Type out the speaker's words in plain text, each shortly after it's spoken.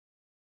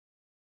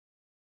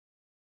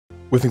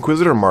With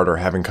Inquisitor Martyr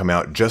having come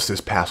out just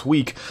this past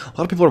week, a lot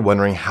of people are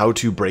wondering how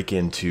to break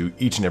into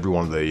each and every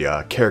one of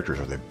the characters,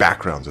 or the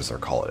backgrounds as they're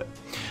calling it.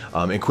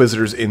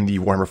 Inquisitors in the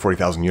Warhammer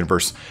 40,000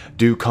 universe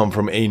do come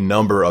from a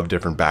number of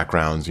different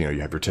backgrounds. You know,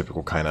 you have your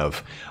typical kind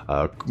of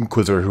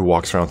Inquisitor who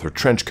walks around with a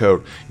trench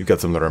coat, you've got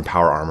some that are in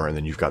power armor, and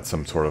then you've got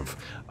some sort of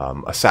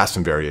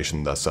assassin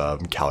variation, thus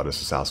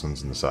Calidus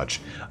assassins and such,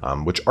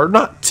 which are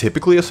not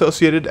typically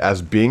associated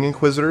as being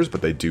Inquisitors,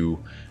 but they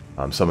do.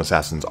 Some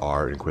assassins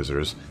are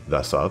Inquisitors,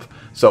 thus of.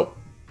 So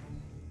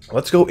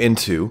let's go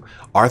into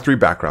our three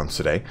backgrounds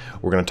today.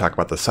 We're going to talk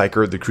about the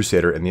Psyker, the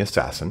Crusader, and the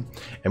Assassin.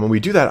 And when we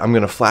do that, I'm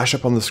going to flash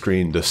up on the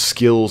screen the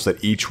skills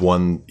that each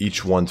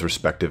one's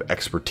respective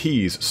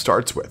expertise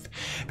starts with.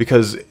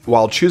 Because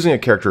while choosing a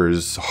character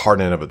is hard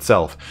in and of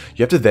itself,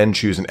 you have to then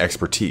choose an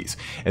expertise.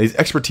 And these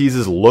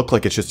expertises look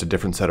like it's just a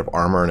different set of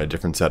armor and a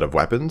different set of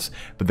weapons,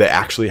 but they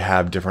actually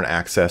have different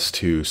access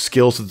to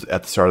skills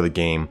at the start of the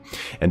game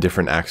and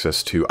different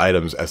access to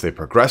items as they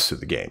progress through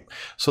the game.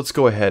 So let's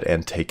go ahead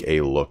and take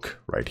a look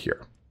right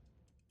here.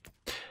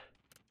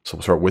 So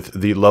we'll start with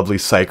the lovely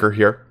Psyker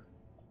here.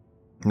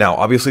 Now,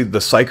 obviously, the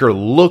Psyker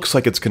looks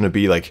like it's going to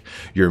be like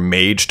your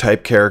mage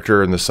type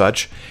character and the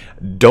such.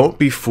 Don't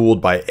be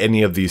fooled by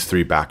any of these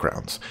three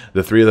backgrounds.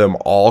 The three of them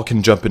all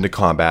can jump into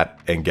combat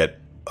and get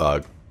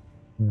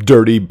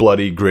dirty,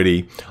 bloody,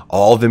 gritty.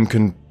 All of them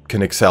can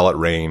excel at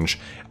range.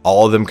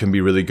 All of them can be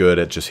really good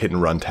at just hit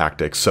and run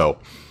tactics. So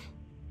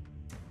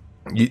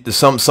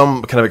some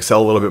kind of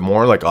excel a little bit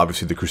more, like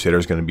obviously the Crusader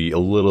is going to be a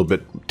little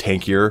bit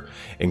tankier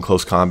in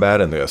close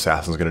combat, and the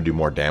Assassin is going to do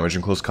more damage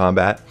in close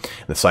combat,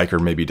 and the Psyker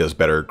maybe does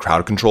better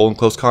crowd control in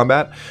close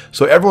combat.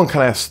 So everyone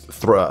kind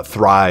of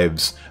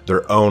thrives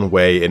their own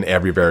way in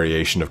every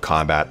variation of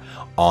combat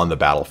on the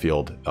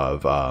battlefield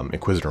of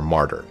Inquisitor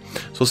Martyr.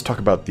 So let's talk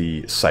about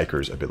the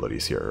Psyker's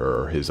abilities here,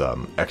 or his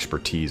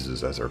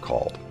expertises as they're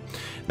called.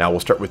 Now we'll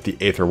start with the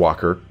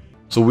Aetherwalker.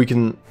 So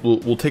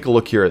we'll take a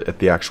look here at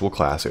the actual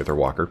class,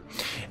 Aetherwalker,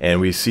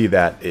 and we see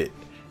that it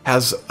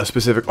has a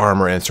specific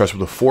armor and it starts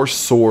with a Force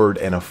Sword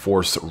and a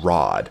Force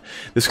Rod.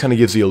 This kind of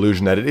gives the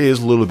illusion that it is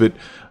a little bit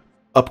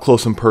up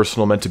close and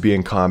personal, meant to be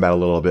in combat a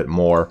little bit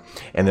more.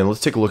 And then let's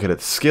take a look at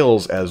its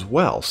skills as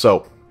well.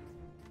 So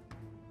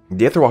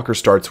the Aetherwalker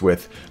starts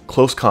with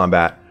close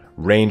combat,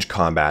 range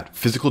combat,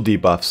 physical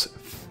debuffs,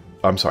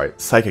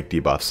 psychic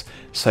debuffs,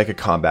 psychic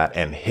combat,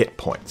 and hit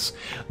points.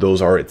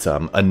 Those are its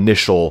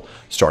initial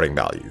starting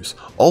values.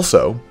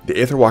 Also, the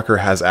Aetherwalker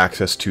has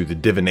access to the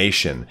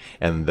divination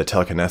and the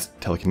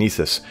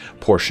telekinesis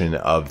portion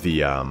of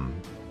the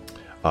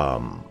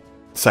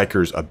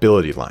Psyker's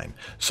ability line.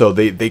 So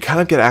they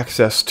kind of get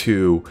access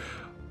to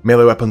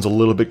melee weapons a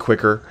little bit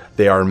quicker.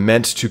 They are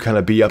meant to kind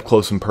of be up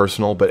close and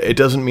personal, but it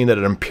doesn't mean that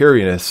an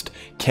Imperialist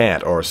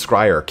can't or a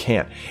Scryer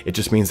can't. It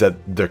just means that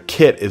their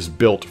kit is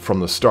built from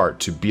the start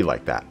to be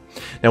like that.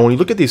 Now, when you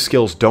look at these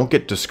skills, don't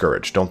get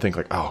discouraged. Don't think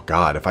like, oh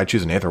god, if I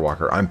choose an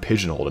Aetherwalker, I'm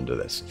pigeonholed into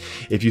this.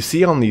 If you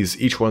see on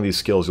each one of these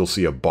skills, you'll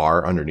see a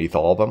bar underneath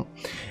all of them,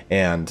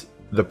 and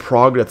the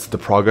progress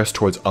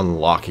towards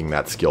unlocking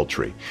that skill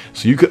tree.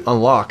 So you could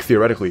unlock,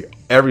 theoretically,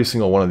 every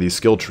single one of these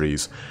skill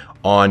trees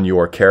on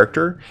your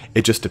character.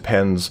 It just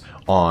depends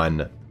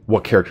on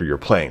what character you're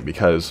playing,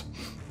 because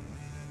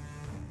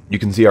you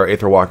can see our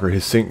Aetherwalker,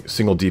 his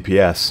single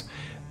DPS,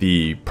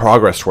 the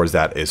progress towards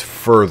that is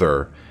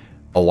further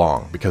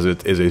along, because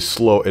it is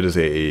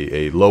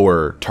a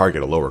lower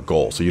target, a lower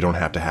goal, so you don't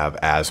have to have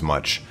as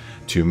much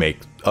to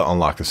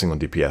unlock the single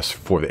DPS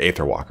for the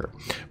Aetherwalker.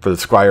 For the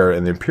Scryer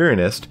and the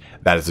Imperialist,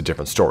 that is a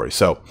different story.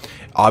 So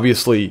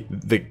obviously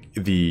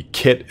the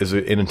kit is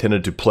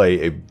intended to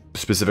play a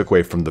specific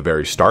way from the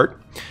very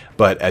start,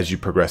 but as you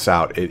progress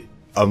out, it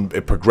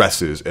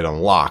progresses, it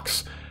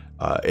unlocks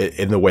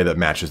in the way that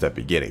matches that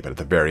beginning. But at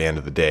the very end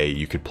of the day,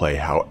 you could play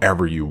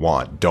however you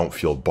want. Don't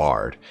feel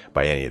barred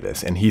by any of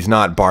this, and he's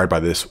not barred by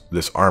this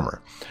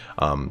armor.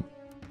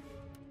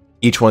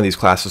 Each one of these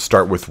classes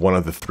start with one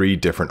of the three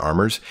different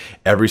armors.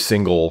 Every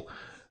single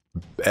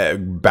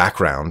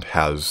background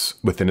has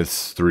within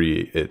its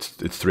three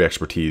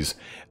expertise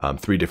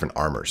three different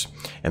armors,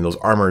 and those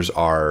armors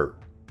are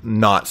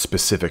not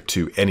specific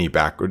to any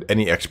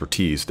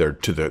expertise. They're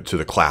to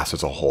the class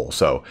as a whole.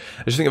 So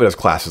I just think of it as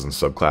classes and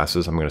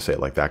subclasses. I'm going to say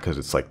it like that because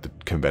it's like the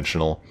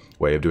conventional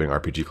way of doing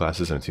RPG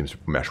classes, and it seems to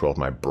mesh well with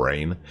my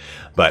brain.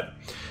 But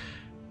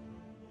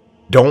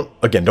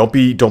don't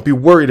be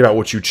worried about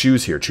what you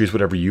choose here. Choose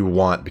whatever you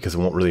want, because it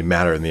won't really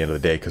matter in the end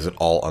of the day, because it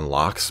all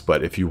unlocks.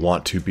 But if you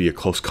want to be a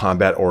close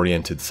combat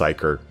oriented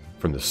Psyker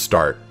from the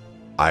start,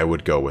 I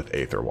would go with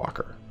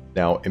Aetherwalker.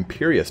 Now,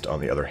 Imperialist,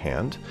 on the other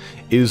hand,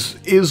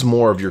 is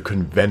more of your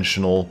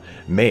conventional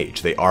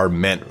mage. They are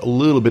meant a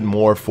little bit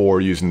more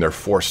for using their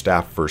Force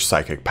Staff for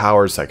psychic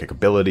powers, psychic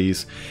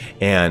abilities,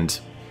 and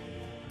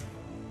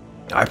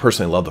I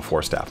personally love the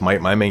Force Staff.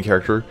 My main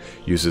character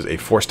uses a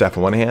Force Staff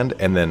in one hand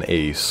and then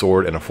a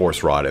sword and a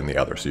Force Rod in the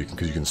other, so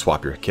because you can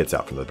swap your kits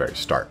out from the very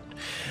start.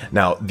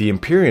 Now, the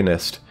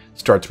Imperialist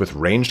starts with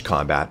ranged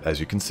combat, as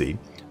you can see.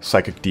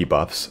 psychic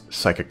debuffs,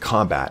 psychic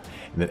combat,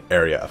 and then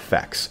area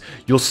effects.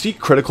 You'll see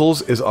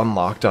criticals is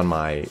unlocked on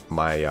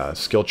my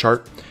skill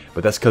chart,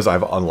 but that's because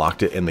I've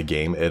unlocked it in the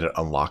game. It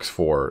unlocks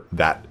for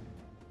that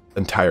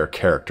entire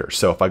character.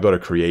 So if I go to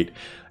create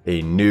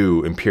a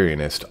new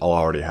Imperialist, I'll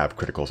already have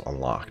criticals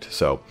unlocked.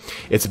 So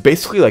it's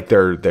basically like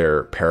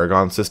their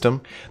Paragon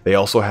system. They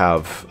also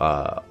have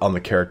on the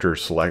character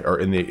select, or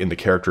in the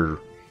character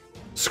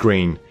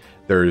screen,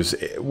 there's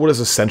what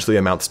is essentially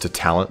amounts to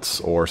talents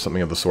or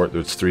something of the sort.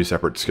 There's 3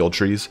 separate skill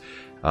trees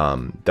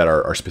that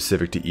are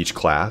specific to each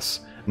class,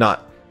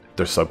 not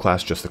their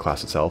subclass, just the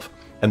class itself.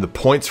 And the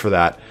points for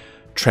that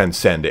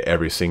transcend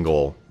every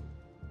single.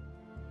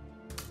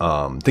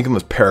 Think of them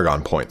as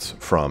Paragon points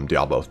from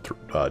Diablo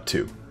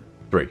 2.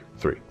 3.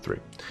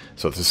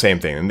 So it's the same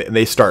thing, and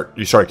you start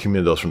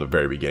accumulating those from the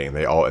very beginning.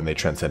 They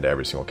transcend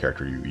every single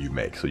character you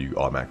make, so you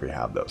automatically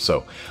have those.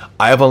 So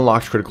I have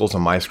unlocked criticals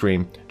on my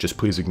screen. Just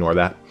please ignore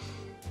that.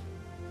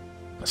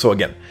 So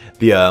again,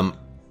 the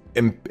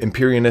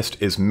Imperialist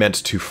is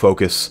meant to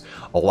focus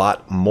a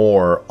lot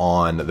more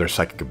on their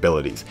psychic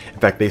abilities. In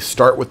fact, they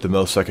start with the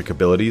most psychic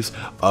abilities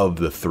of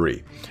the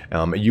 3.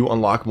 You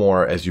unlock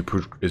more as you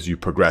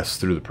progress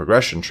through the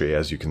progression tree,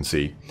 as you can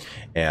see,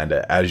 and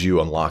as you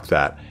unlock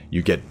that,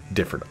 you get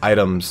different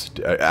items,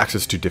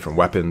 access to different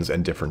weapons,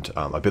 and different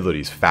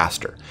abilities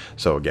faster.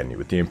 So again,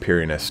 with the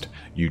Imperialist,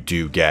 you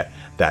do get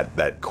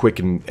that quick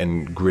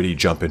and gritty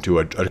jump into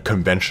a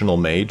conventional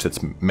mage that's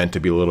meant to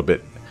be a little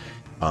bit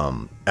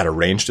at a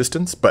range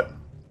distance, but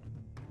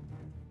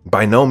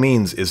by no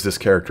means is this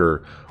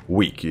character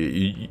weak.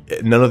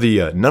 None of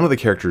the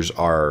characters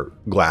are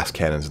glass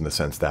cannons in the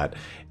sense that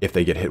if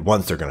they get hit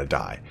once, they're going to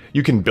die.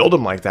 You can build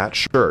them like that,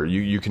 sure.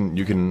 You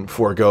can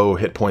forego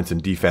hit points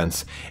and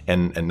defense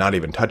and not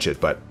even touch it,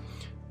 but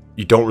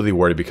you don't really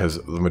worry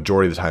because the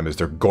majority of the time is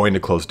they're going to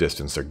close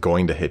distance. They're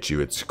going to hit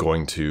you. It's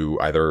going to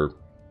either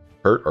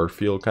hurt or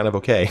feel kind of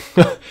okay.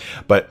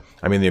 But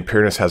I mean, the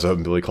Imperialist has an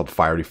ability called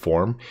Fiery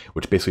Form,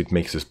 which basically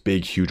makes this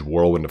big, huge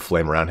whirlwind of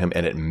flame around him,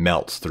 and it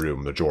melts through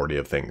the majority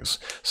of things.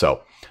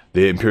 So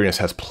the Imperialist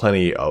has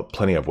plenty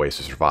of ways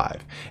to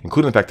survive,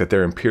 including the fact that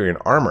their Empyrean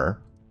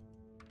armor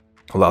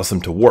allows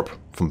them to warp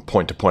from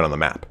point to point on the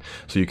map.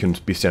 So you can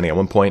be standing at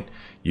one point,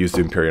 use the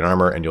Empyrean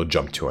armor, and you'll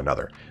jump to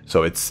another.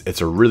 So it's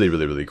a really,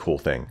 really, really cool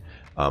thing.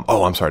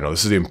 Oh, I'm sorry, no,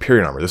 this is the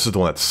Empyrean armor. This is the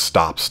one that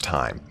stops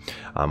time.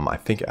 I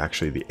think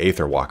actually the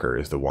Aether Walker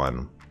is the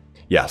one.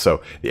 Yeah,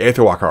 so the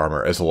Aether Walker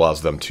armor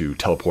allows them to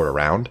teleport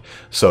around.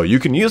 So you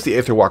can use the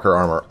Aether Walker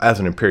armor as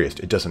an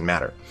Imperialist, it doesn't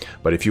matter.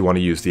 But if you want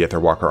to use the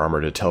Aether Walker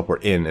armor to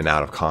teleport in and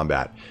out of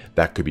combat,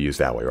 that could be used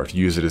that way. Or if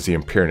you use it as the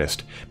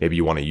Imperialist, maybe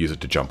you want to use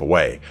it to jump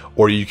away.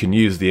 Or you can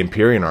use the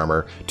Empyrean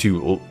armor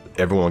to,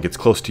 everyone gets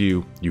close to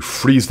you, you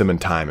freeze them in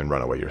time and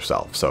run away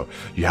yourself. So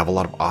you have a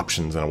lot of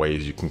options and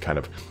ways you can kind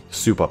of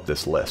soup up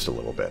this list a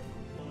little bit.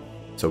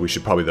 So we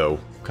should probably, though,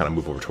 kind of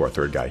move over to our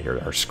third guy here,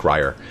 our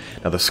Scryer.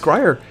 Now, the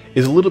Scryer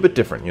is a little bit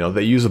different. You know,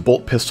 they use a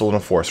bolt pistol and a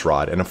force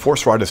rod, and a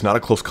force rod is not a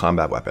close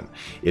combat weapon.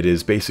 It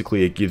is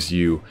basically, it gives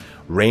you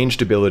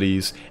ranged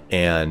abilities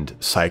and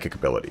psychic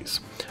abilities.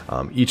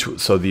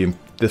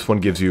 This one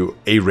gives you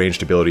a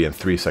ranged ability and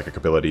 3 psychic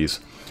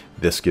abilities.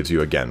 This gives you,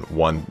 again,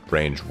 1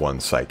 range, 1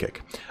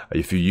 psychic.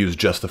 If you use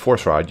just the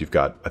force rod, you've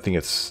got, I think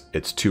it's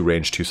 2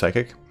 range, 2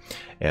 psychic.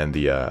 And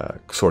the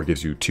sword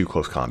gives you 2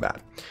 close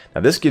combat.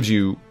 Now this gives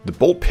you, the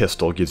bolt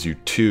pistol gives you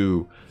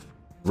 2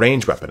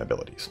 ranged weapon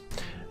abilities.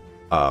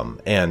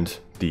 And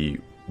the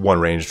 1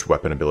 ranged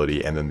weapon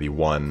ability and then the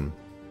 1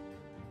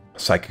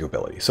 psychic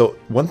ability. So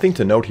one thing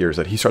to note here is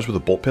that he starts with a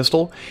bolt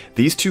pistol.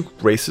 These 2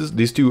 races,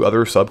 these 2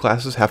 other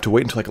subclasses have to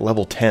wait until like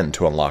level 10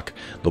 to unlock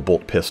the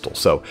bolt pistol.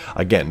 So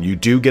again, you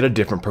do get a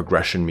different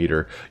progression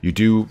meter. You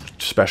do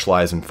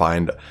specialize and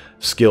find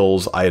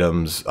skills,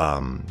 items,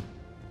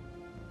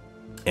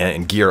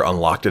 and gear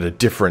unlocked at a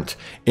different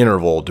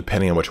interval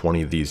depending on which one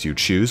of these you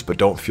choose, but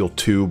don't feel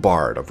too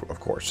barred, of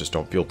course. Just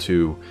don't feel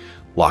too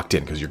locked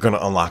in, because you're going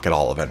to unlock it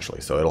all eventually,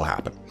 so it'll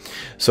happen.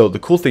 So the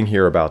cool thing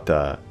here about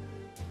the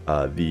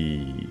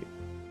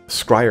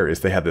Scryer is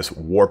they have this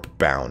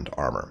warp-bound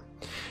armor.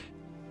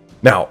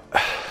 Now,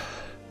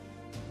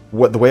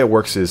 the way it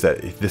works is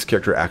that if this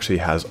character actually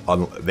has,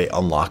 they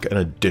unlock an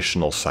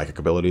additional psychic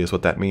ability is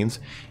what that means.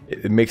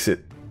 It makes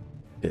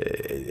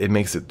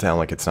it sound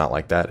like it's not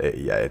like that.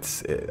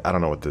 I don't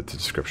know what the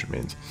description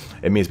means.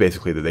 It means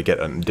basically that they get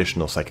an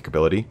additional psychic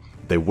ability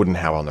they wouldn't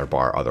have on their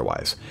bar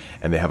otherwise.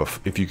 And they have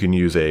if you can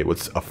use a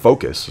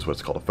focus, is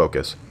what's called a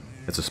focus.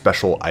 It's a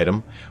special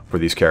item for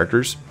these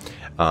characters.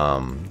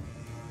 I'm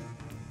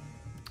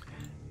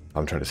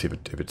trying to see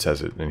if it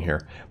says it in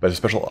here, but it's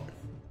a special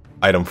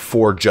item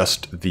for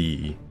just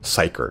the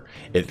psyker.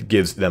 It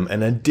gives them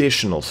an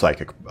additional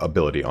psychic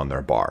ability on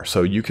their bar.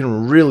 So you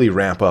can really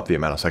ramp up the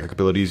amount of psychic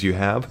abilities you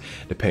have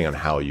depending on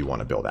how you want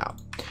to build out.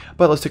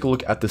 But let's take a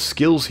look at the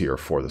skills here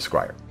for the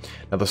Scryer.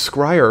 Now the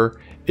Scryer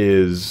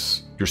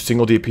is your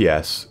single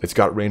DPS. It's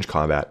got range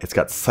combat. It's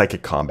got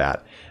psychic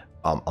combat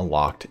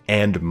unlocked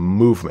and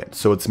movement.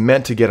 So it's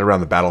meant to get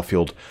around the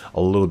battlefield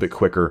a little bit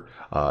quicker,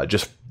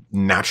 just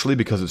naturally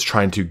because it's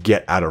trying to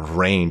get out of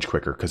range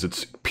quicker, because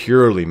it's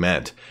purely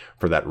meant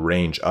for that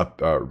range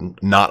up,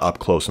 not up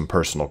close and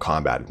personal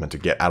combat. It's meant to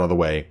get out of the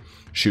way,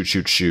 shoot,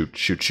 shoot, shoot,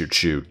 shoot, shoot,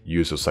 shoot,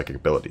 use those psychic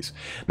abilities.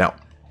 Now,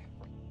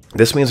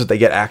 this means that they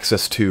get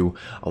access to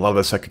a lot of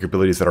the psychic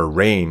abilities that are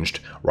ranged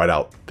right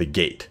out the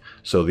gate.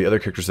 So the other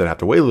characters that have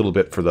to wait a little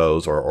bit for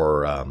those,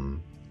 or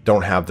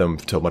don't have them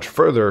till much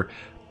further,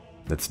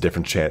 that's a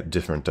different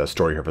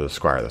story here for the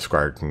Squire. The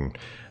Squire can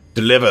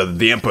deliver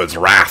the Emperor's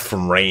wrath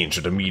from range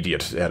at an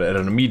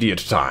immediate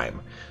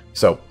time.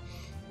 So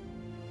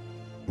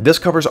this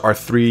covers our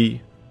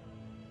 3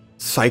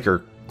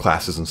 Psyker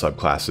classes and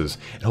subclasses,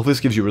 and hopefully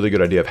this gives you a really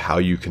good idea of how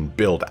you can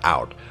build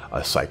out a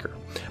Psyker.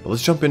 But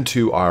let's jump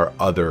into our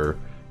other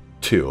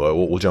 2.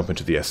 We'll jump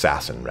into the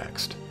Assassin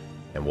next,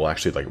 and we'll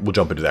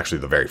jump into actually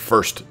the very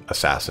first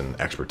Assassin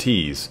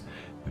expertise,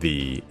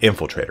 the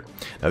Infiltrator.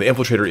 Now the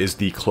Infiltrator is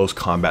the close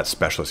combat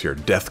specialist here,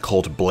 Death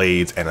Cult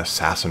Blades and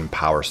Assassin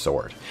Power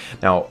Sword.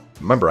 Now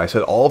remember, I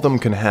said all of them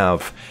can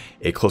have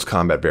a close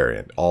combat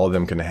variant, all of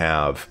them can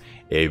have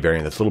a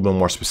variant that's a little bit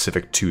more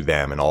specific to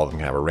them, and all of them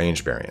can have a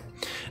ranged variant.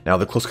 Now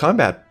the close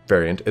combat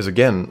variant is,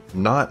 again,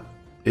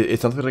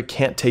 it's something that it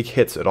can't take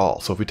hits at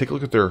all. So if we take a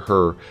look at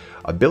her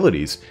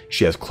abilities,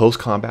 she has close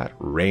combat,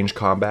 range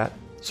combat,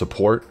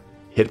 support,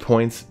 hit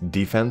points,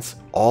 defense,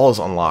 all is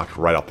unlocked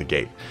right out the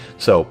gate.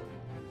 So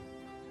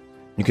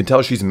you can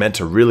tell she's meant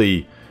to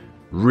really,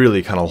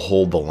 really kind of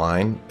hold the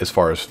line as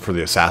far as for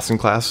the assassin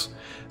class.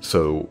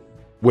 So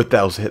with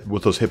those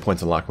hit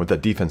points unlocked, with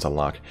that defense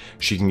unlocked,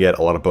 she can get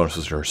a lot of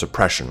bonuses to her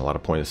suppression, a lot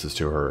of bonuses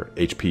to her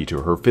HP,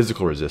 to her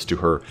physical resist, to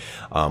her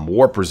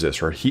warp resist,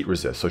 her heat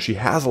resist. So she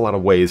has a lot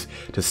of ways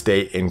to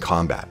stay in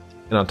combat.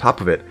 And on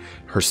top of it,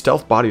 her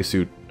stealth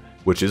bodysuit,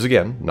 which is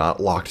again not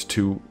locked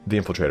to the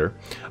Infiltrator,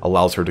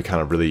 allows her to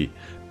kind of really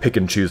pick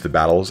and choose the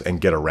battles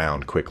and get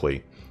around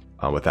quickly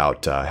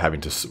without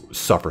having to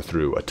suffer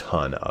through a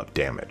ton of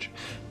damage.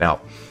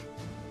 Now,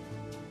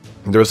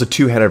 there's a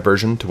 2-handed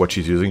version to what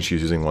she's using.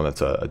 She's using one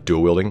that's a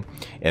dual wielding,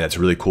 and it's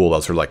really cool.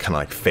 That's her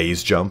kind of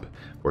phase jump,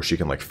 where she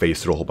can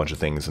phase through a whole bunch of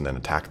things and then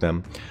attack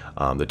them.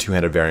 The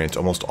 2-handed variants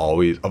almost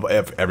always of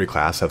every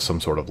class have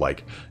some sort of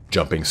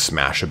jumping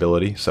smash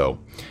ability. So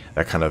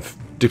that kind of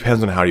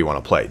depends on how you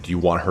want to play. Do you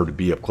want her to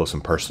be up close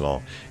and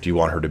personal? Do you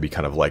want her to be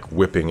kind of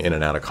whipping in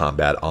and out of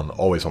combat,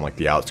 always on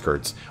the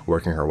outskirts,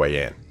 working her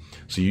way in?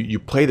 So you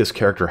play this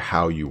character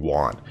how you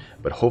want,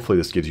 but hopefully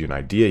this gives you an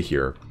idea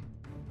here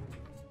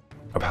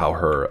of how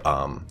her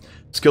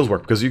skills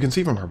work, because you can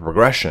see from her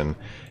progression,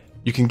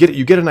 you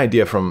get an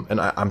idea from, and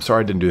I'm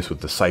sorry I didn't do this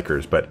with the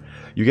Psychers, but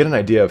you get an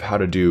idea of how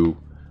to do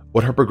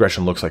what her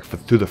progression looks like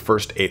through the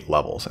first 8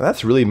 levels, and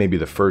that's really maybe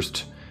the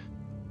first,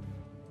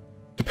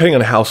 depending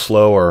on how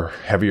slow or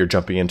heavy you're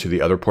jumping into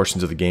the other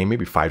portions of the game,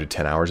 maybe 5 to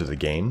 10 hours of the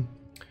game.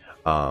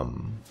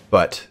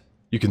 But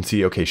you can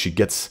see, okay, she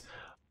gets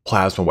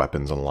plasma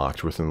weapons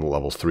unlocked within the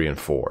levels 3 and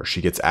 4.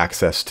 She gets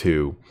access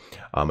to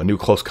a new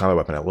close combat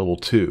weapon at level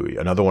 2,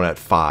 another one at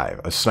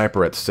 5, a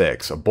sniper at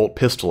 6, a bolt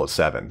pistol at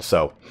 7.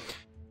 So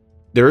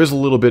there is a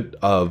little bit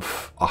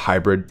of a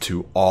hybrid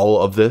to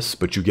all of this,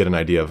 but you get an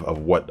idea of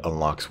what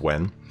unlocks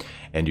when,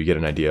 and you get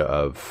an idea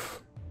of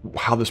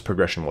how this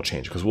progression will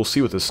change, because we'll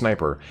see with the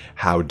sniper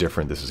how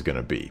different this is going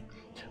to be.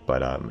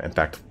 But in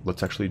fact,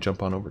 let's actually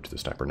jump on over to the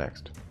sniper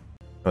next.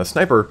 Now, the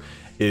sniper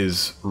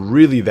is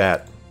really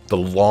the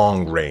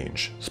long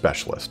range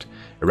specialist.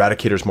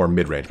 Eradicator's more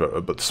mid range,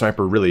 but the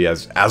sniper really,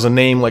 as a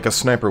name like a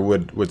sniper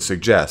would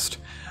suggest,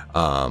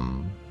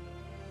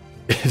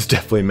 is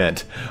definitely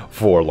meant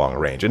for long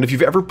range. And if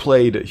you've ever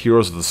played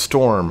Heroes of the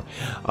Storm,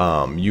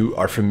 you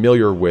are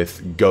familiar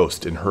with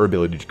Ghost and her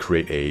ability to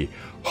create a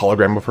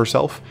hologram of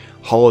herself.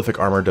 Hololithic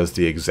armor does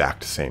the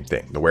exact same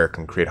thing. The wearer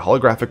can create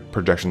holographic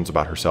projections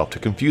about herself to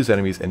confuse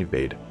enemies and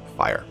evade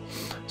fire.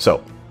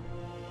 So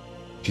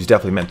she's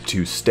definitely meant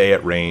to stay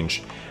at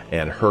range,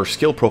 and her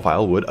skill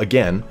profile would,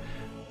 again,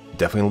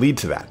 definitely lead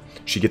to that.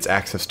 She gets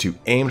access to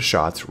aimed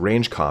shots,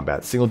 range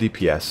combat, single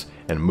DPS,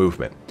 and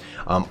movement.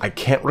 I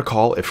can't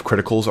recall if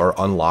criticals are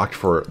unlocked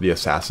for the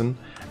assassin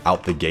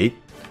out the gate,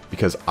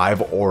 because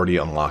I've already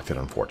unlocked it,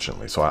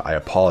 unfortunately. So I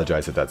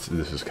apologize if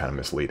this is kind of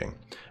misleading,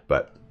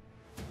 but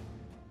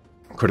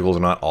criticals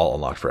are not all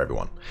unlocked for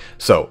everyone.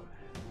 So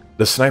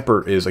the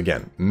sniper is,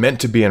 again, meant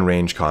to be in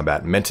range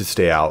combat, meant to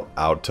stay out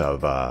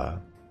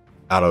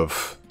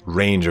of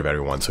range of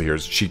everyone. So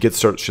she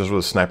starts with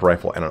a sniper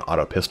rifle and an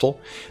auto pistol.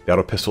 The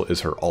auto pistol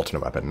is her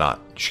alternate weapon,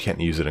 she can't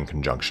use it in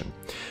conjunction.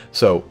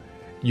 So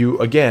you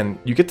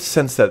get the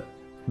sense that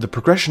the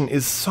progression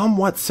is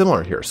somewhat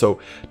similar here. So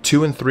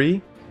 2 and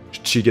 3,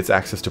 she gets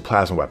access to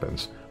plasma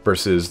weapons,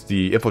 versus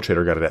the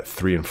Infiltrator got it at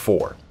 3 and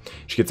 4.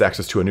 She gets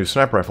access to a new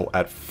sniper rifle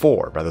at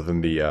 4, rather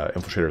than the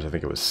Infiltrator's, I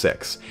think it was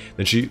 6.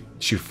 Then she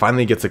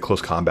finally gets a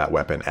close combat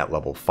weapon at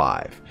level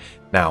 5.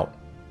 Now,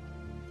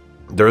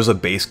 there is a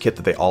base kit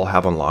that they all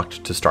have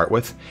unlocked to start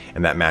with,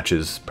 and that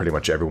matches pretty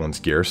much everyone's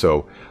gear.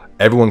 So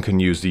everyone can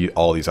use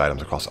all these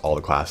items across all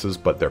the classes,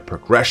 but their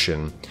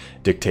progression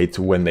dictates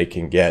when they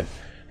can get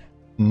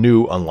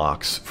new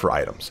unlocks for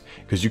items,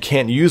 because you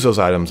can't use those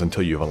items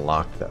until you've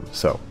unlocked them.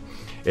 So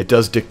it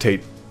does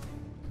dictate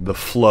the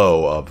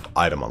flow of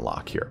item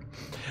unlock here.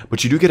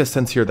 But you do get a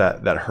sense here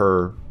that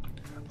her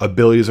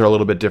abilities are a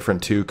little bit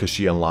different too, because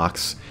she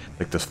unlocks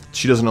like this.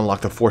 She doesn't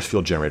unlock the force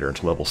field generator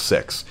until level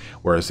 6,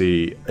 whereas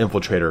the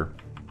infiltrator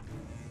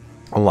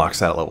unlocks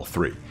that at level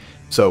 3.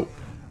 So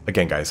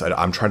again, guys,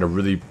 I'm trying to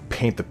really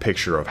paint the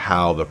picture of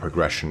how the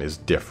progression is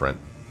different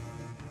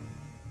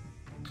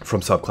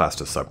from subclass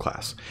to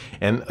subclass.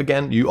 And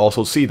again, you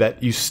also see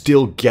that you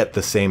still get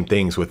the same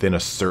things within a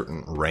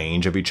certain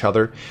range of each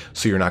other,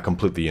 so you're not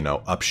completely, you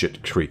know, up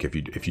shit creek if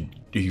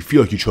you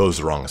feel like you chose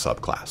the wrong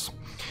subclass.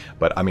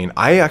 But I mean,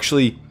 I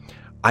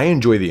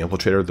enjoy the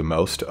infiltrator the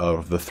most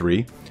of the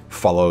three,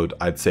 followed,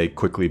 I'd say,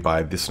 quickly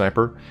by the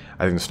sniper.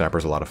 I think the sniper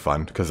is a lot of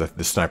fun because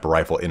the sniper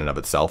rifle in and of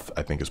itself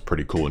I think is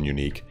pretty cool and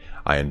unique.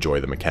 I enjoy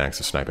the mechanics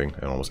of sniping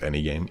in almost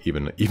any game,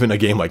 even a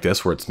game like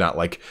this where it's not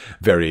like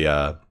very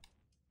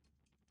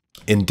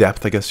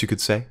in-depth, I guess you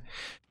could say.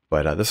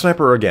 But the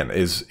sniper, again,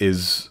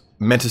 is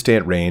meant to stay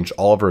at range.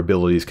 All of her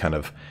abilities kind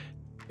of,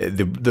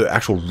 the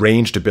actual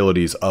ranged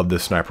abilities of the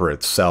sniper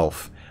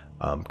itself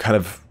kind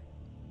of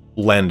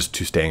lend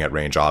to staying at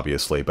range,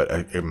 obviously,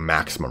 but a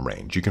maximum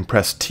range. You can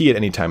press T at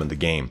any time in the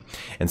game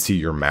and see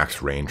your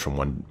max range from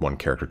one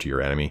character to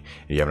your enemy,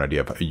 and you have an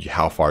idea of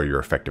how far your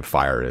effective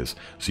fire is,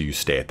 so you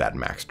stay at that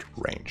maxed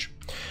range.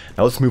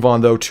 Now let's move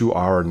on, though, to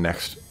our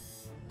next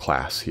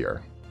class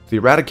here. The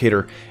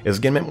Eradicator is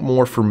again meant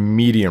more for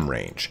medium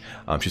range.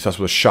 She starts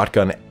with a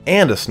shotgun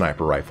and a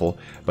sniper rifle,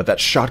 but that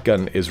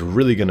shotgun is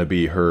really going to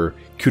be her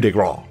coup de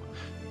grace.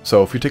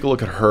 So if you take a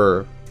look at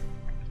her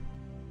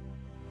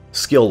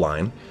skill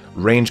line,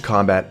 range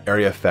combat,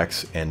 area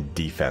effects, and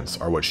defense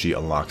are what she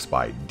unlocks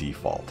by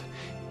default.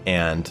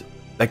 And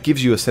that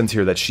gives you a sense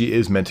here that she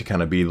is meant to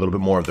kind of be a little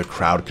bit more of the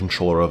crowd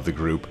controller of the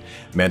group,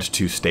 meant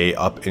to stay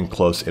up and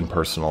close and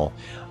personal,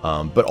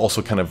 but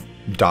also kind of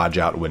dodge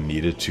out when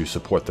needed to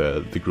support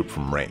the group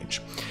from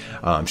range.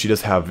 She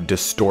does have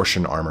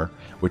distortion armor,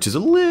 which is a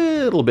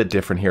little bit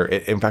different here.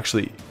 It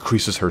actually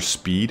increases her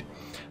speed,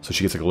 so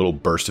she gets like a little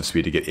burst of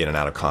speed to get in and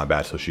out of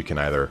combat, so she can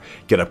either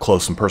get up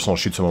close and personal,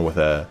 shoot someone with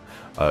a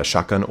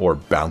shotgun, or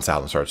bounce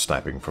out and start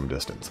sniping from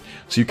distance.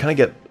 So you kind of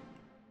get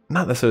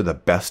not necessarily the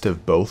best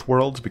of both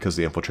worlds, because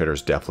the infiltrator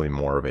is definitely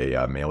more of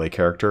a melee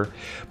character,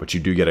 but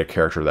you do get a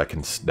character that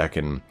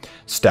can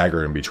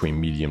stagger in between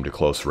medium to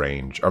close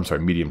range, or I'm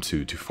sorry, medium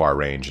to far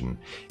range, and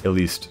at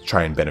least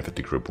try and benefit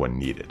the group when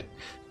needed.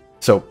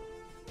 So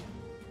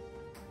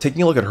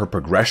taking a look at her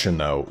progression,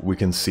 though, we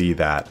can see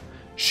that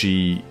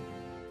she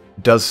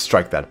does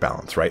strike that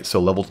balance, right? So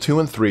level 2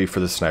 and 3 for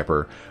the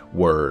sniper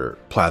were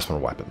plasma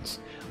weapons.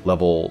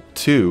 Level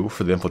 2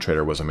 for the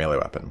infiltrator was a melee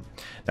weapon.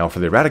 Now for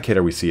the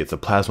Eradicator, we see it's a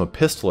plasma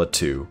pistol at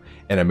 2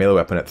 and a melee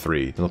weapon at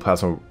 3, then the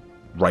plasma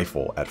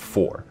rifle at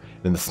 4,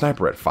 then the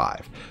sniper at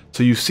 5.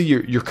 So you see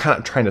you're kind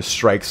of trying to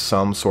strike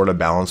some sort of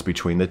balance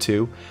between the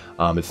two.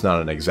 It's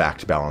not an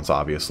exact balance,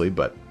 obviously,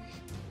 but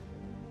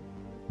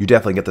you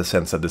definitely get the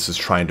sense that this is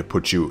trying to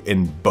put you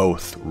in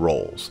both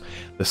roles.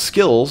 The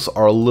skills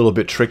are a little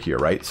bit trickier,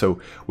 right? So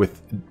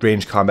with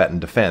range combat and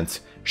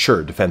defense,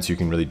 sure, defense you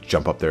can really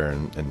jump up there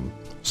and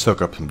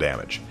soak up some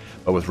damage.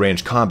 But with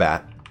range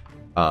combat,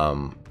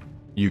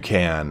 you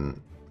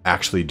can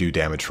actually do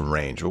damage from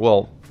range.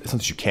 Well, it's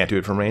not that you can't do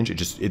it from range,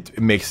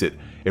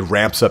 it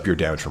ramps up your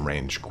damage from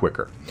range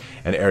quicker.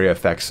 And area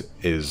effects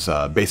is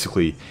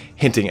basically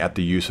hinting at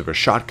the use of a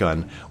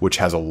shotgun, which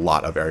has a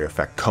lot of area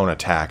effect cone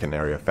attack and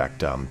area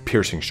effect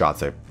piercing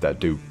shots that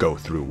do go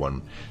through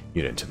one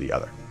unit to the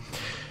other.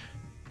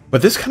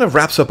 But this kind of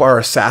wraps up our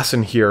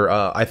assassin here.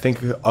 I think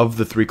of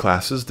the three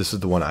classes, this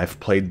is the one I've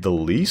played the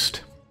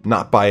least.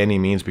 Not by any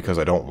means because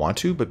I don't want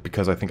to, but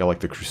because I think I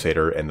like the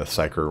Crusader and the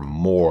Psyker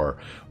more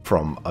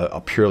from a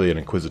purely an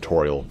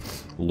inquisitorial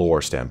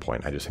lore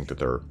standpoint. I just think that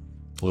they're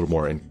a little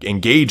more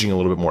engaging, a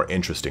little bit more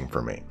interesting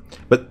for me.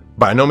 But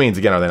by no means,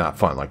 again, are they not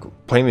fun. Like,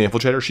 playing the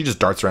Infiltrator, she just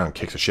darts around and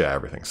kicks the shit out of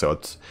everything, so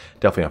it's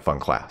definitely a fun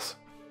class.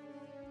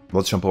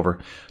 Let's jump over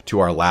to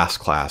our last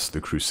class, the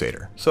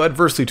Crusader. So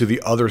adversely to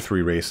the other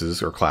three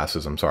races, or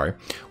classes, I'm sorry,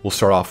 we'll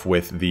start off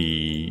with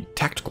the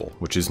Tactical,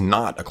 which is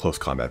not a close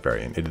combat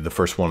variant. The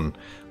first one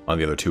on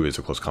the other two is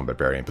a close combat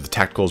variant, but the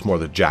Tactical is more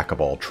the jack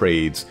of all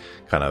trades,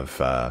 kind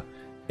of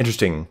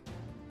interesting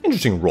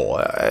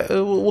role.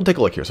 We'll take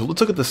a look here. So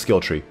let's look at the skill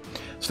tree.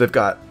 So they've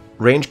got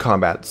range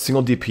combat,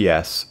 single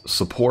DPS,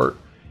 support,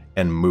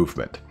 and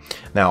movement.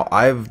 Now,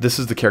 this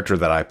is the character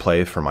that I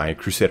play for my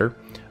Crusader.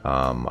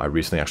 I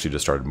recently actually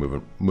just started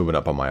moving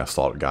up on my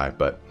assault guy,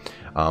 but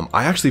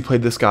I actually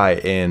played this guy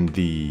in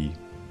the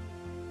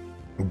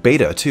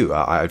beta too.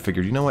 I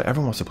figured, you know what,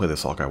 everyone wants to play the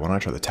assault guy, why don't I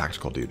try the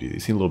tactical dude? He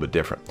seems a little bit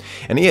different,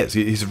 and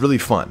he's really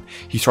fun.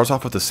 He starts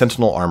off with the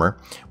sentinel armor,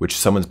 which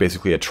summons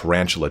basically a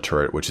tarantula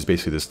turret, which is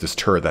basically this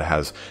turret that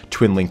has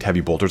twin linked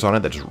heavy bolters on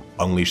it that just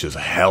unleashes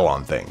hell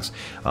on things.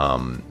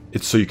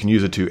 It's so you can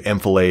use it to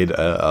enfilade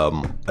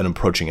an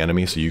approaching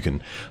enemy, so you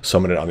can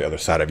summon it on the other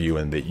side of you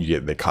and you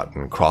get caught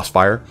in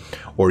crossfire,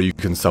 or you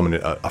can summon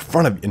it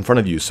in front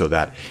of you so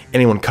that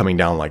anyone coming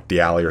down like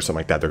the alley or something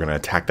like that, they're going to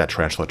attack that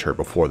tarantula turret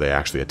before they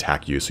actually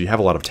attack you. So you have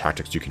a lot of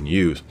tactics you can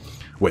use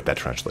with that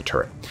tarantula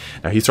turret.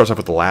 Now he starts off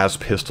with the las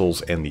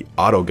pistols and the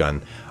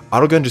autogun.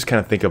 Autogun just kind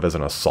of think of as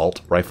an assault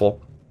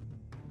rifle.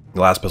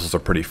 The las pistols are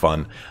pretty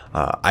fun.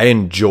 I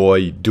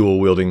enjoy dual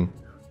wielding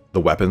the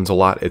weapons a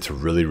lot. It's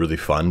really, really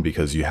fun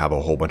because you have a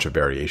whole bunch of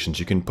variations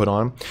you can put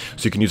on.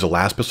 So you can use a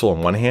las pistol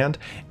in one hand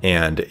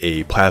and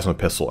a plasma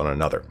pistol in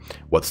another.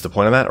 What's the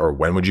point of that, or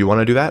when would you want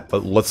to do that?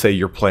 But let's say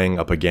you're playing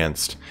up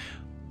against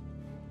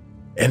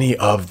any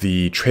of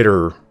the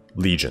traitor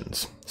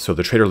legions. So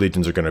the traitor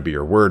legions are going to be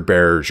your word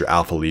bearers, your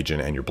alpha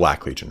legion, and your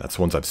black legion. That's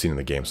the ones I've seen in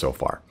the game so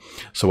far.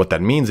 So what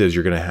that means is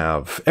you're going to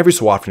have, every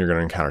so often you're going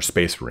to encounter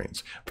space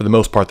marines. For the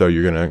most part though,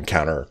 you're going to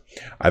encounter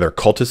either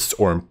cultists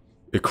or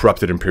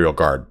corrupted Imperial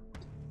Guard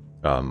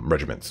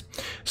regiments.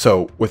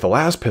 So with a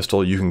las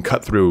pistol, you can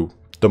cut through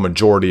the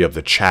majority of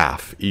the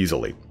chaff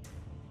easily.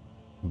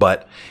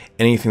 But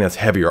anything that's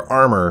heavier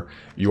armor,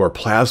 your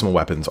plasma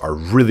weapons are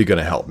really going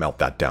to help melt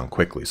that down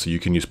quickly. So you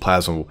can use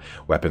plasma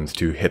weapons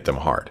to hit them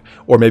hard.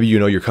 Or maybe you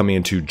know you're coming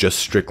into just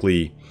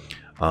strictly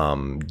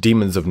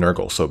demons of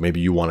Nurgle, so maybe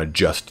you want to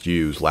just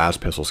use las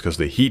pistols because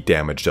the heat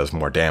damage does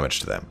more damage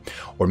to them.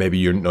 Or maybe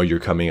you know you're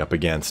coming up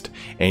against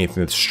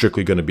anything that's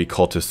strictly going to be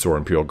cultists or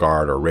Imperial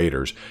Guard or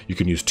raiders. You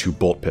can use 2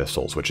 bolt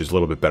pistols, which is a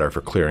little bit better for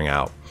clearing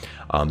out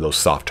those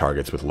soft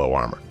targets with low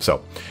armor.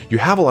 So you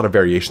have a lot of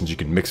variations you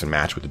can mix and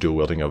match with the dual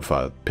wielding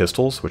of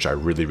pistols, which I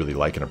really, really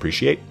like and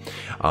appreciate.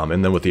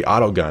 And then with the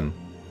auto gun,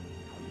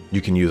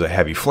 you can use a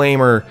heavy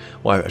flamer.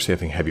 Well, actually, I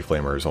think heavy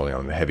flamer is only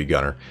on the heavy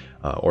gunner,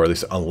 or at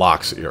least it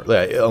unlocks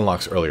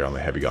earlier on the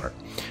heavy gunner.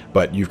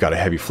 But you've got a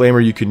heavy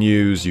flamer you can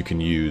use. You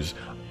can use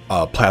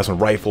plasma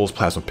rifles,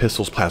 plasma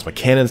pistols, plasma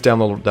cannons down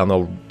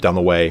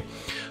the way.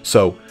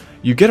 So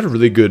you get a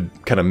really good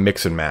kind of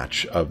mix and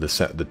match of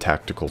the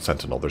tactical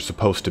sentinel. They're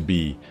supposed to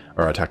be,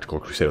 or a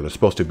tactical crusader. They're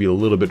supposed to be a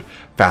little bit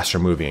faster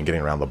moving and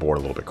getting around the board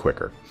a little bit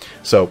quicker.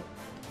 So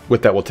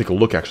with that, we'll take a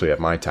look actually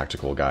at my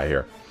tactical guy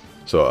here.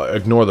 So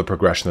ignore the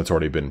progression that's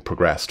already been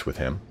progressed with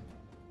him.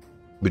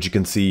 But you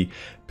can see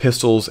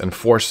pistols and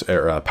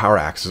power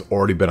axe has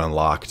already been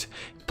unlocked.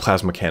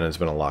 Plasma cannon has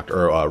been unlocked,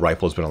 or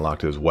rifle has been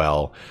unlocked as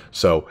well.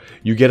 So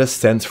you get a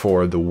sense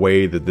for the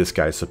way that this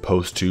guy is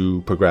supposed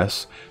to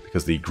progress,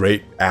 because the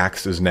great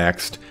axe is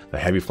next, the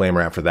heavy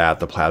flamer after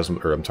that,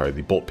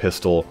 the bolt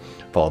pistol,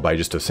 followed by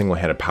just a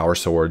single-handed power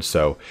sword.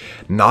 So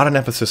not an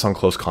emphasis on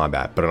close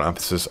combat, but an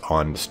emphasis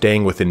on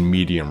staying within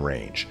medium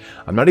range.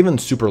 Not even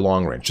super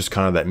long range, just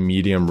kind of that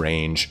medium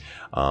range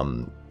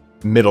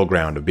middle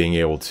ground of being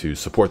able to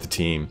support the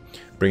team,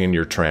 bring in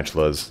your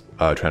tarantulas,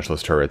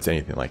 turrets,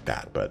 anything like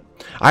that. But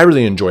I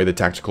really enjoy the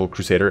Tactical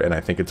Crusader, and I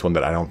think it's one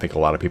that I don't think a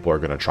lot of people are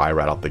going to try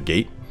right out the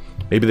gate.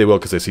 Maybe they will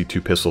because they see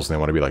 2 pistols and they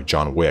want to be like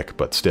John Wick,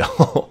 but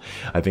still,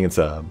 I think it's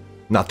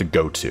not the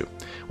go-to.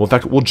 Well, in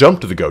fact, we'll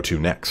jump to the go-to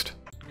next,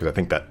 because I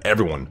think that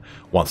everyone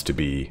wants to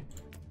be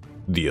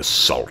the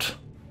Assault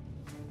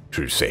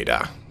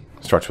Crusader.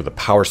 Starts with a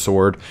power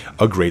sword,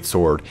 a great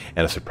sword,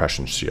 and a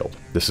suppression shield.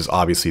 This is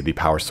obviously the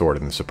power sword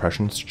and the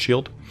suppression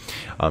shield.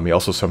 He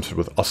also comes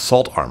with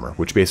assault armor,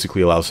 which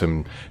basically allows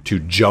him to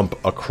jump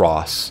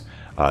across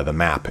the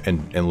map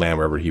and land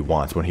wherever he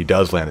wants. When he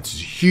does land, it's a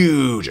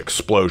huge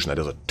explosion that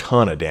does a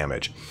ton of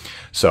damage.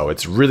 So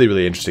it's really,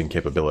 really interesting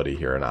capability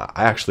here. And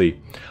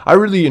I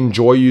really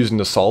enjoy using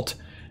the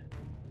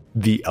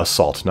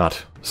assault,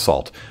 not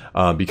salt,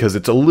 because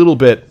it's a little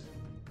bit,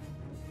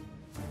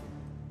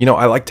 you know,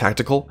 I like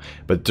tactical,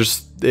 but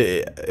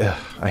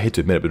I hate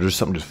to admit it, but there's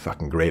something just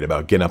fucking great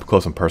about getting up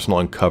close and personal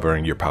and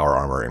covering your power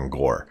armor in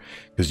gore,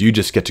 because you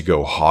just get to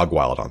go hog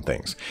wild on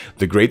things.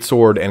 The great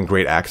sword and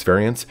great axe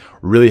variants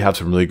really have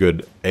some really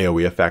good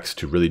AoE effects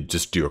to really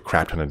just do a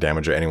crap ton of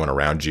damage to anyone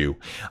around you.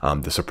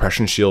 The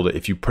suppression shield,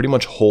 if you pretty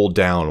much hold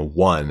down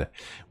 1,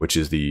 which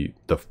is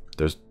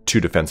there's 2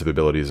 defensive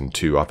abilities and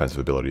 2 offensive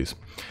abilities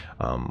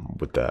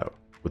with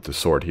the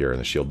sword here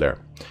and the shield there.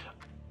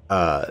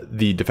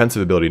 The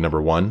defensive ability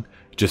number 1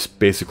 just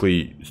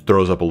basically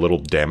throws up a little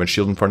damage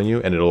shield in front of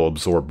you, and it'll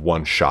absorb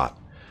 1 shot.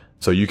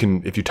 So you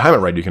can, if you time it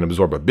right, you can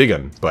absorb a big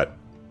one, but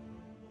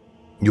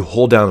you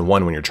hold down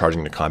 1 when you're charging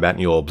into combat,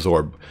 and you'll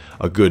absorb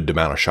a good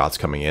amount of shots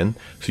coming in.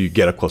 So you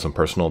get up close and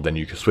personal, then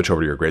you can switch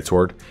over to your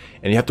greatsword,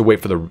 and you have to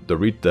wait for the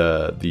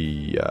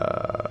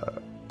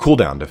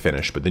cooldown to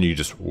finish, but then you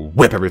just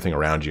whip everything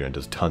around you and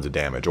does tons of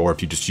damage. Or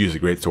if you just use the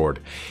greatsword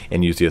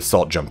and use the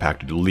assault jump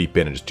pack to leap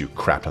in and just do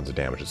crap tons of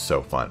damage, it's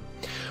so fun.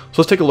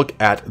 So let's take a look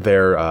at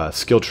their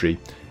skill tree.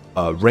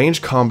 Range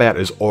combat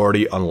is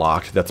already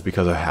unlocked. That's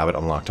because I have it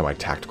unlocked on my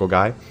tactical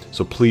guy.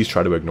 So please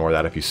try to ignore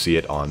that if you see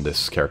it on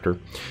this character.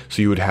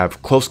 So you would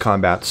have close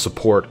combat,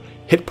 support,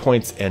 hit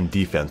points, and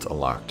defense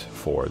unlocked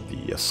for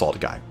the assault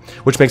guy,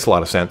 which makes a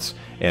lot of sense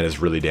and is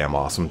really damn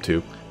awesome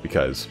too,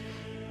 because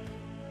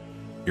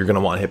you're going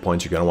to want hit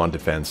points, you're going to want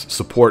defense.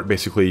 Support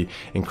basically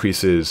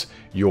increases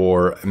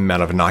your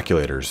amount of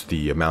inoculators,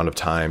 the amount of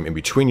time in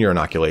between your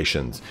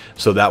inoculations,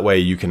 so that way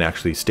you can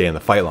actually stay in the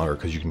fight longer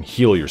because you can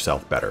heal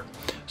yourself better.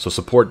 So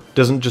support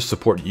doesn't just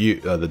support you,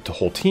 the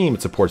whole team,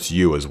 it supports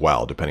you as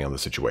well, depending on the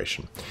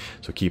situation.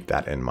 So keep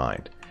that in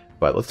mind.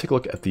 But let's take a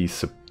look at the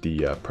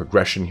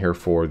progression here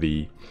for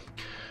the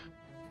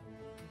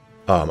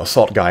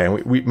assault guy,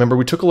 and we remember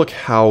we took a look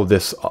how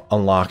this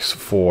unlocks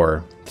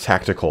for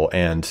tactical,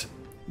 and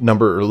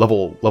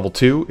level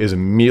 2 is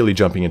immediately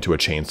jumping into a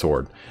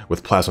chainsword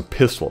with plasma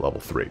pistol at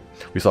level 3.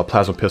 We saw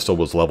plasma pistol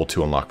was level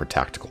 2 unlock for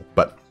tactical,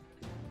 but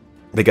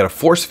they get a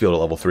force field at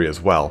level 3 as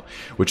well,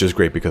 which is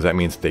great because that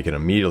means they can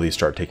immediately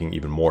start taking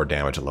even more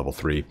damage at level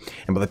 3.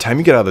 And by the time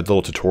you get out of the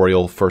little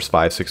tutorial, first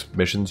 5-6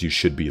 missions, you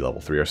should be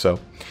level 3 or so.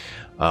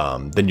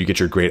 Then you get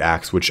your great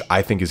axe, which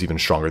I think is even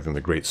stronger than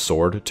the great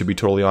sword, to be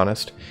totally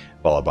honest.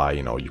 Followed by,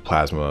 you know, your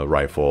plasma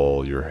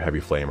rifle, your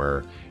heavy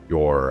flamer,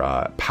 your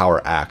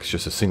power axe,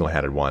 just a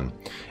single-handed one,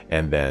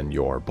 and then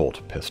your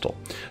bolt pistol.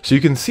 So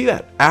you can see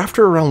that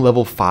after around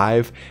level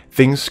 5,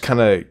 things kind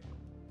of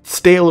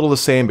stay a little the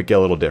same, but get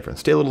a little different.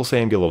 Stay a little the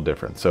same, get a little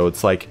different. So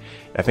it's like,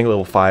 I think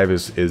level 5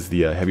 is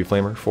the heavy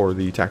flamer for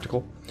the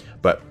tactical.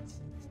 But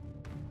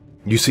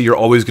you see you're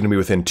always going to be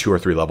within 2 or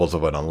 3 levels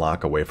of an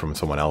unlock away from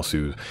someone else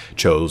who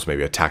chose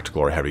maybe a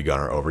tactical or heavy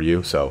gunner over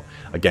you. So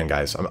again,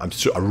 guys,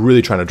 I'm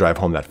really trying to drive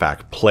home that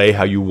fact. Play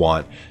how you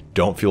want.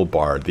 Don't feel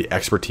barred. The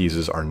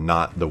expertises are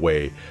not the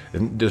way.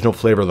 There's no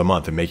flavor of the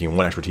month in making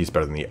one expertise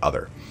better than the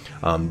other.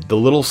 The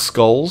little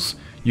skulls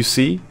you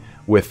see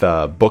with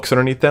books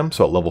underneath them.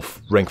 So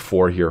at rank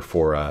 4 here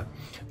for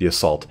the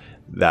assault,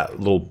 that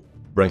little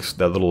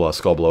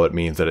skull below it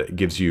means that it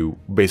gives you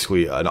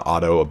basically an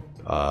auto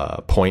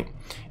point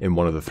in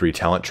one of the 3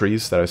 talent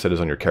trees that I said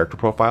is on your character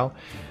profile.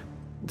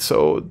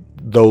 So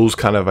those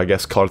kind of, I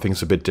guess, color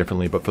things a bit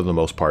differently, but for the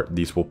most part,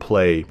 these will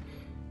play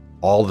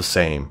all the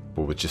same,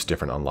 but with just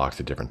different unlocks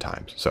at different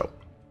times. So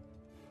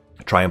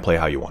try and play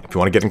how you want. If you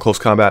want to get in close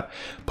combat,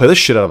 play the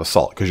shit out of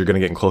assault, because you're going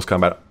to get in close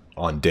combat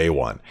on day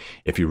 1.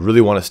 If you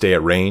really want to stay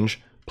at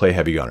range, play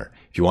heavy gunner.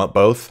 If you want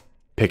both,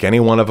 pick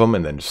any one of them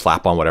and then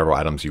slap on whatever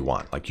items you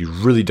want. Like, you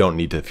really don't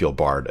need to feel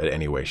barred in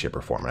any way, shape,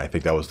 or form. And I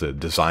think that was the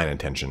design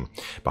intention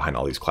behind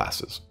all these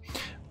classes.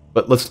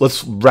 But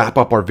let's wrap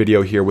up our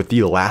video here with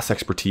the last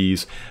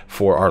expertise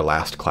for our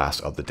last class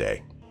of the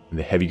day. And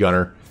the heavy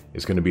gunner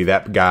is going to be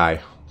that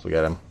guy. Look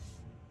at him.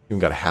 Even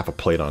got a half a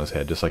plate on his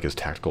head, just like his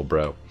tactical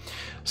bro.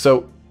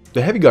 So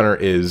the heavy gunner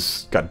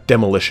got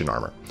demolition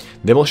armor.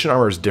 Demolition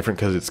armor is different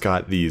because it's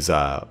got these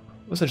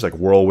essentially like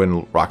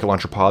whirlwind rocket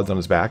launcher pods on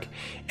his back,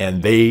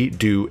 and they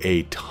do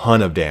a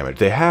ton of damage.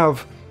 They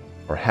have,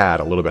 or had,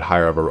 a little bit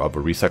higher of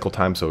a recycle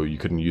time, so you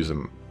couldn't use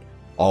them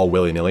all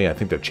willy-nilly. I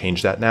think they've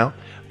changed that now,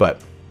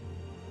 but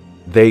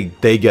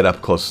they get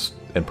up close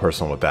and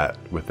personal with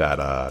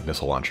that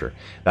missile launcher.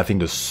 That thing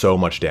does so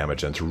much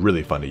damage, and it's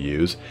really fun to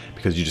use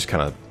because you just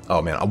kind of,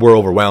 oh man, we're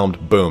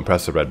overwhelmed, boom,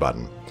 press the red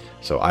button.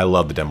 So I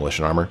love the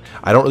demolition armor.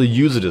 I don't really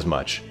use it as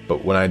much,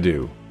 but when I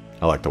do,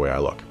 I like the way I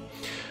look.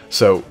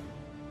 So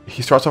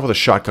he starts off with a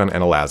shotgun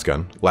and a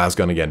lasgun.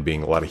 Lasgun, again,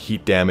 being a lot of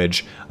heat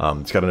damage.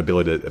 It's got an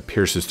ability that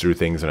pierces through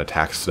things and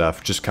attacks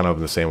stuff, just kind of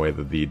in the same way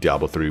that the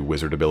Diablo 3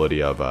 wizard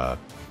ability of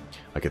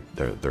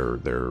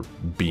their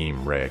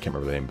beam ray. I can't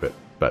remember the name of it,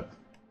 but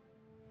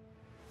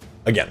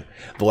again,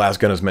 the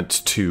lasgun is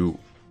meant to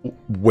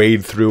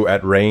wade through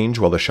at range,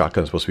 while the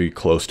shotgun is supposed to be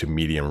close to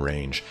medium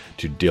range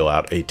to deal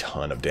out a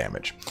ton of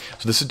damage.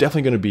 So this is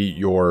definitely going to be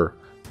your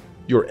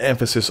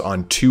emphasis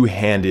on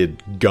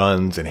two-handed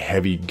guns and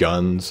heavy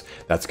guns.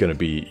 That's going to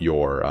be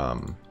your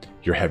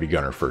heavy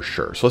gunner for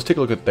sure. So let's take a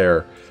look at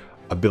their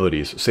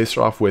abilities. So they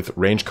start off with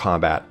range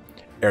combat,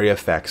 area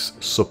effects,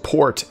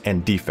 support,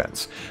 and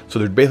defense. So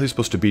they're basically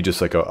supposed to be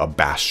just like a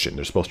bastion.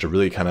 They're supposed to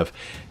really kind of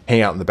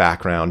hang out in the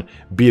background,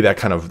 be that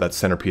kind of that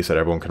centerpiece that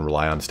everyone can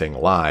rely on staying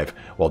alive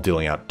while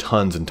dealing out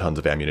tons and tons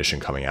of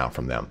ammunition coming out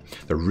from them.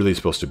 They're really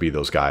supposed to be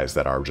those guys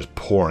that are just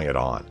pouring it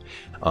on.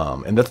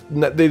 And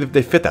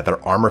they fit that.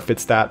 Their armor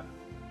fits that.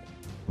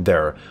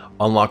 Their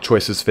unlock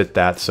choices fit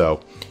that.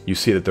 So you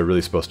see that they're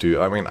really supposed to.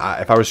 I mean,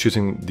 if I was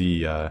choosing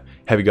the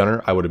heavy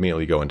gunner, I would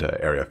immediately go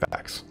into area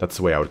effects. That's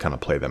the way I would kind of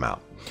play them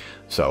out.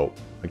 So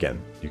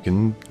again, you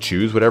can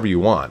choose whatever you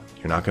want.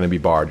 You're not going to be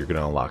barred. You're going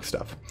to unlock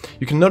stuff.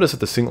 You can notice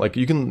that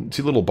you can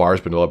see little bars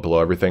below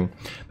everything.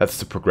 That's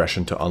the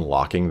progression to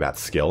unlocking that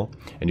skill,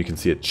 and you can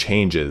see it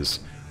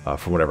changes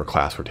from whatever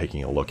class we're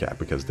taking a look at,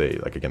 because they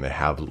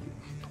have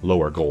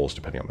lower goals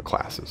depending on the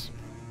classes.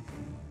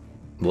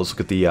 Let's look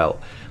at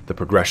the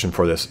progression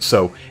for this.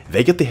 So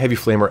they get the heavy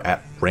flamer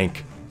at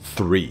rank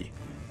 3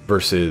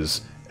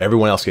 versus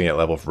everyone else getting at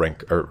level of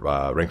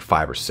rank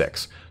 5 or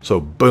 6. So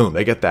boom,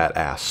 they get that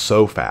ass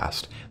so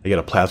fast. They get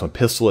a plasma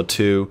pistol at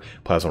 2,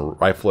 plasma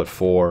rifle at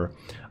 4.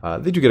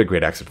 They do get a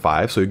great axe at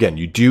 5. So again,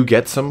 you do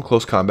get some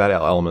close combat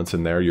elements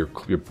in there. Your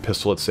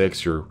pistol at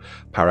 6, your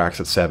power axe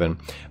at 7.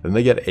 Then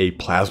they get a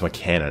plasma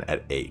cannon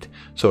at 8.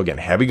 So again,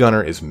 heavy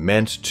gunner is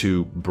meant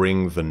to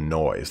bring the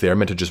noise. They are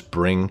meant to just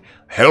bring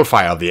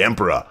hellfire of the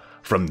Emperor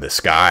from the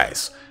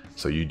skies.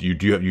 So you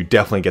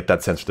definitely get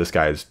that sense that this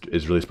guy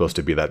is really supposed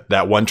to be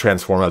that one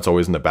transformer that's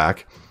always in the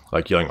back,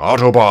 like yelling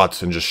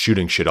Autobots and just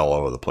shooting shit all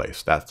over the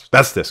place.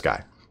 That's this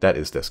guy. That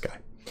is this guy.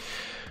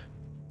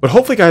 But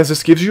hopefully, guys,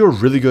 this gives you a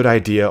really good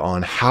idea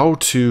on how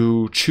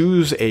to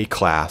choose a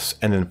class,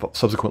 and then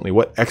subsequently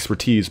what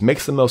expertise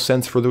makes the most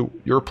sense for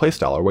your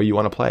playstyle or way you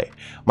want to play.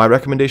 My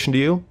recommendation to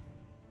you: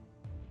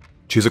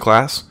 choose a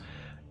class,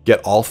 get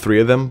all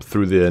 3 of them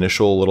through the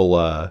initial little,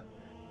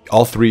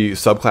 all 3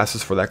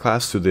 subclasses for that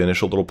class through the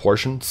initial little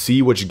portion.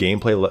 See which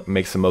gameplay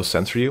makes the most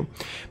sense for you,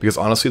 because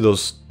honestly,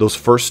 those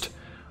first,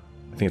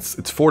 I think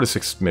it's 4 to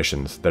 6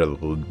 missions that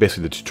are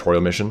basically the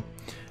tutorial mission.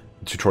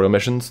 The tutorial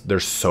missions, they're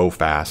so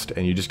fast,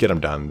 and you just get them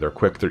done. They're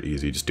quick, they're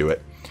easy. Just do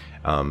it.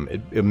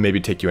 It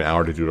maybe take you an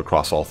hour to do it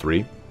across all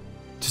 3.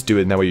 Just do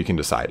it, and that way you can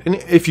decide. And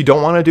if you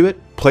don't want to do it,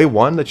 play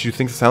one that you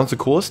think sounds the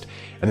coolest,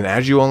 and then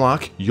as you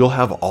unlock, you'll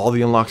have all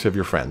the unlocks of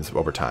your friends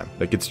over time.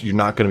 Like, you're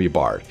not going to be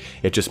barred.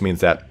 It just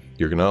means that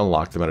you're going to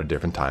unlock them at a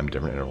different time,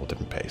 different interval,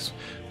 different pace.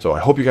 So I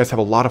hope you guys have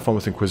a lot of fun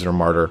with Inquisitor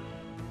Martyr.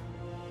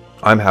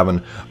 I'm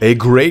having a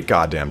great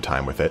goddamn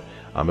time with it.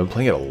 I've been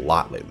playing it a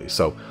lot lately,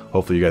 so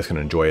hopefully you guys can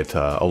enjoy it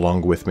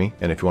along with me.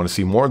 And if you want to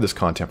see more of this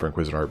content for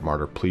Inquisitor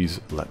Martyr, please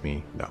let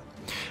me know.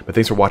 But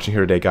thanks for watching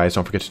here today, guys.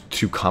 Don't forget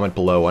to comment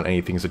below on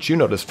any things that you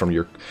noticed from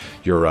your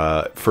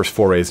first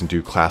forays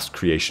into class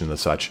creation and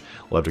such.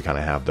 Love to kind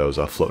of have those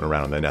floating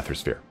around in the Nether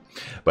sphere.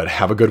 But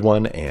have a good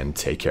one, and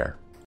take care.